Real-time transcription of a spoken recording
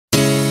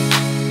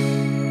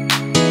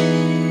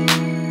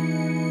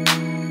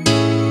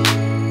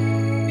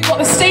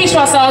the stage to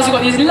ourselves, we've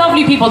got these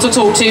lovely people to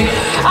talk to.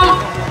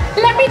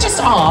 Let me just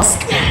ask,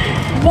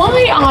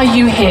 why are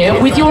you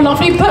here with your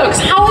lovely books?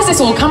 How has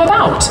this all come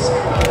about?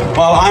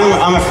 Well,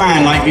 I'm a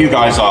fan like you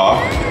guys are,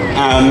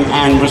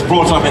 and was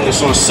brought up in this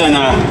sort of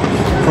centre,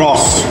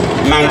 cross,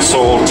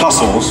 mansell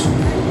tussles,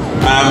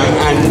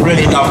 and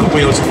really loved the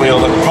wheel-to-wheel,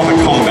 the proper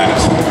combat.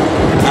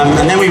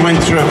 And then we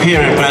went through a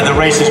period where the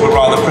races were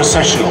rather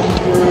processional.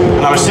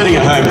 And I was sitting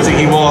at home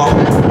thinking, well,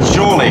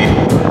 surely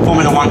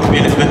Formula One could be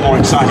a little bit more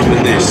exciting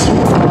than this.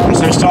 And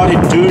so I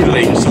started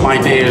doodling some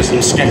ideas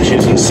and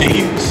sketches and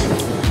scenes.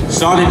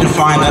 Started to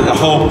find that the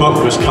whole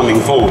book was coming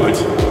forward.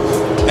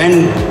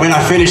 Then when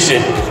I finished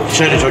it,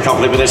 showed it to a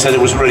couple of people, they said it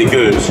was really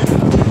good.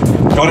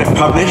 Got it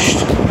published,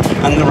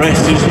 and the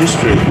rest is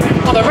history.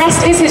 Well, the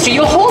rest is history.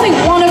 You're holding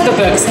one of the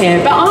books here,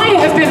 but I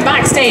have been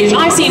backstage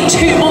and I've seen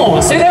 2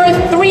 more. So there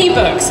are 3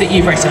 books that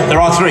you've written. There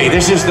are 3.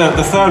 This is the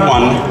third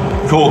one,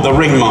 called The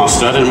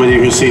Ringmaster. I don't know whether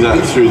you can see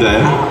that through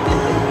there.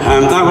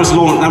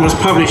 That was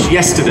published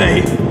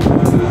yesterday.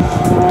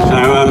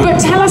 So, but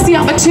tell us the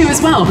other 2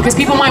 as well, because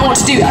people might want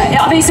to do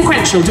that. Are they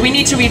sequential? Do we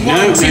need to read 1,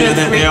 2, and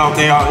 3? They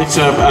are. It's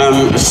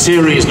a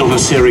series, not a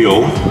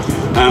serial.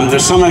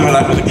 There's some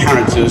overlap with the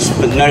characters,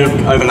 but no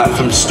overlap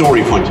from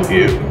story point of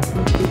view.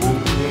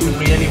 You can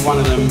read any one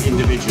of them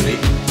individually.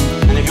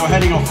 And if you're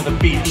heading off to the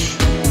beach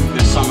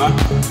this summer,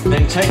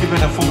 then take a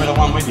bit of Formula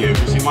One with you,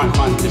 because you might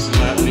find this is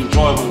an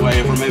enjoyable way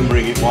of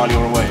remembering it while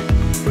you're away.